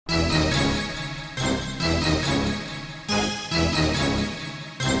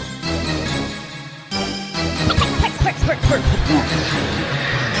All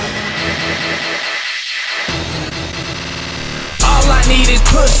I need is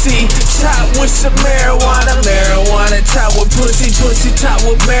pussy, top with some marijuana. Marijuana, top with pussy, pussy, top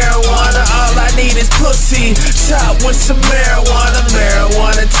with marijuana. All I need is pussy, top with some marijuana.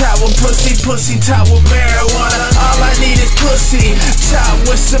 Marijuana, top with pussy, pussy, top with marijuana. All I need is pussy, top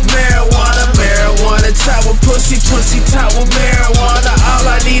with some marijuana. Marijuana, top with pussy, pussy, top with marijuana.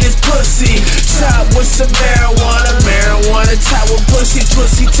 All I need is pussy, top with some marijuana. Marijuana, top with pussy,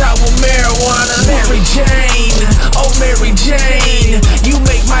 pussy, top with marijuana. Mary Jane, oh Mary Jane, you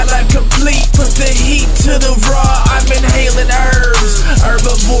make my life complete. Put the heat to the raw, I'm inhaling herbs.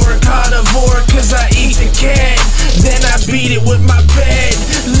 Herbivore, carnivore, cause I eat the cat. Then I beat it with my bed.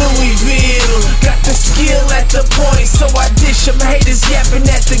 Louisville, got the skill at the point, so I dish them. Haters yapping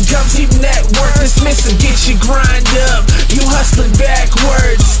at the gums, keep network dismissing. Get your grind up, you hustling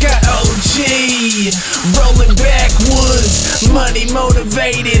backwards. Got OG, rolling backwoods. Money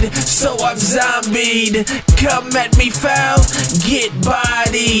motivated, so I'm zombied. Come at me foul, get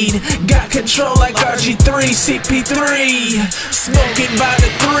bodied. Got control like RG3, CP3. Smoking by the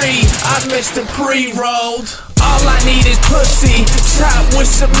 3, I missed the pre-rolled. All I need is pussy, top with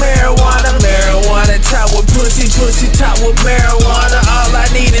some marijuana. Marijuana, top with pussy, pussy, top with marijuana. All I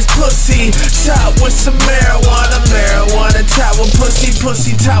need is pussy, top with some marijuana. Marijuana, top with pussy,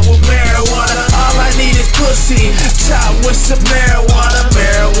 pussy, top with marijuana. All I need is pussy, top with some marijuana.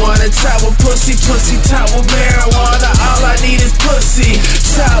 Marijuana, top with pussy, pussy, top with marijuana. All I need is pussy,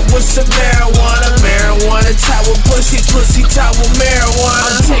 top with some marijuana. Marijuana, top with pussy, pussy, top with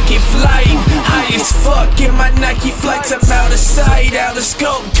marijuana. I'm taking flight, high as fuck in my Nike flights. I'm out of sight, out of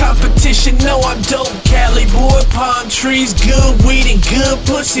scope. Competition, no, I'm dope. Cali boy, palm trees, good weed and good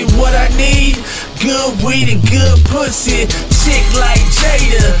pussy. What I need, good weed and good pussy. Chick like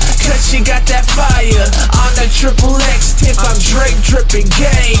Jada, cause she got that fire. On the triple X tip, I'm Drake dripping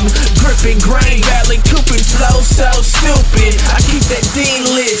game. Gripping grain, Valley Coopin' flow so stupid. I keep that Dean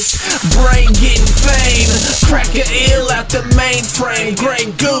list, brain getting fame. Cracker ill out the mainframe, Grey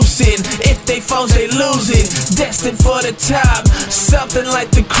Goosing. If they foes, they lose it. Destined for the top, something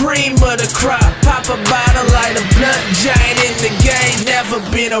like the cream of the crop. Pop a bottle, light a blunt, giant in the game, never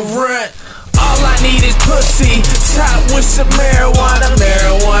been a runt. All I need is pussy, top with some marijuana.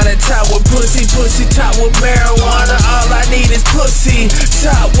 Marijuana, top with pussy, pussy, top with marijuana. All I need is pussy,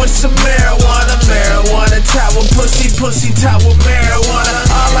 top with some marijuana. Marijuana, top with pussy, pussy, top with marijuana.